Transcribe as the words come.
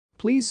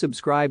Please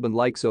subscribe and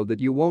like so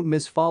that you won't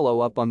miss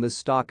follow-up on this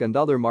stock and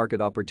other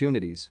market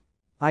opportunities.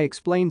 I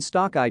explain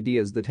stock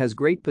ideas that has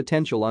great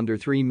potential under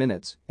 3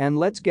 minutes, and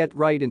let's get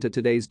right into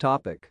today's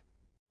topic.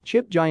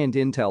 Chip giant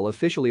Intel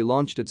officially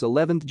launched its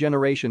 11th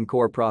generation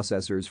core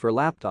processors for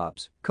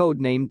laptops,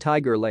 code-named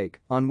Tiger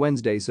Lake, on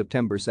Wednesday,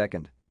 September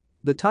 2nd.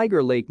 The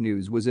Tiger Lake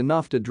news was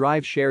enough to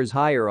drive shares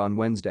higher on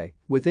Wednesday,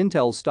 with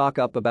Intel stock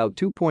up about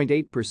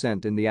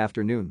 2.8% in the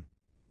afternoon.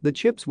 The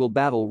chips will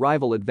battle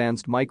rival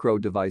Advanced Micro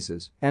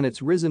Devices and its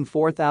Ryzen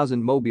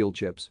 4000 mobile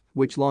chips,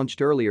 which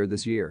launched earlier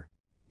this year.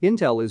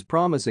 Intel is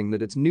promising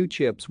that its new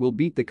chips will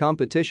beat the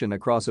competition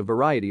across a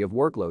variety of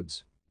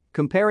workloads.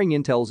 Comparing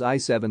Intel's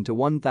i7 to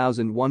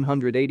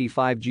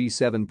 1185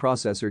 G7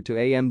 processor to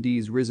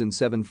AMD's Ryzen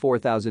 7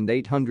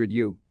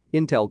 4800U,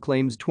 Intel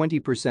claims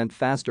 20%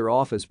 faster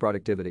office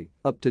productivity,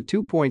 up to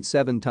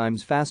 2.7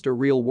 times faster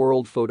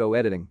real-world photo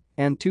editing,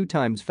 and 2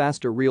 times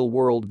faster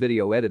real-world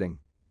video editing.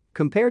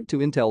 Compared to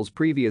Intel's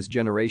previous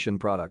generation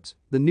products,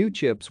 the new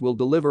chips will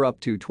deliver up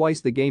to twice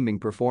the gaming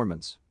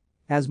performance.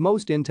 As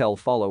most Intel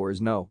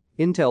followers know,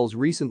 Intel's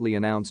recently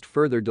announced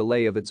further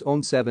delay of its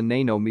own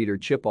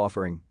 7nm chip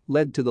offering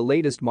led to the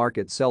latest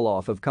market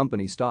sell-off of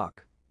company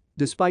stock.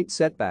 Despite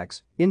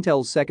setbacks,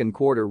 Intel's second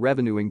quarter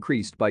revenue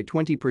increased by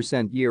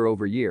 20%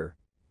 year-over-year.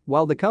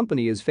 While the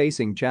company is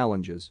facing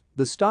challenges,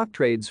 the stock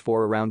trades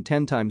for around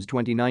 10 times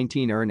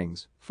 2019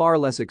 earnings, far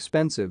less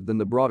expensive than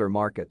the broader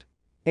market.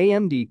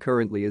 AMD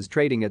currently is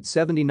trading at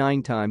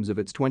 79 times of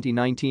its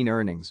 2019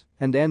 earnings,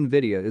 and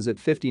Nvidia is at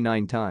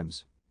 59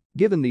 times.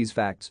 Given these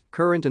facts,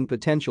 current and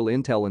potential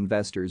Intel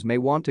investors may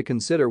want to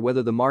consider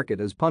whether the market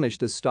has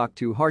punished this stock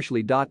too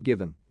harshly.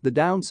 Given the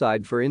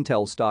downside for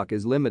Intel stock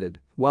is limited,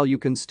 while you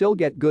can still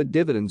get good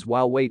dividends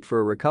while wait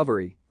for a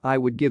recovery, I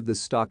would give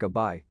this stock a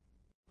buy.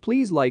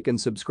 Please like and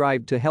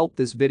subscribe to help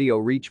this video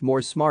reach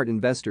more smart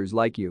investors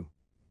like you.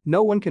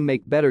 No one can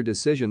make better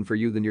decision for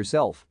you than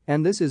yourself,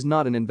 and this is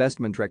not an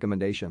investment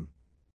recommendation.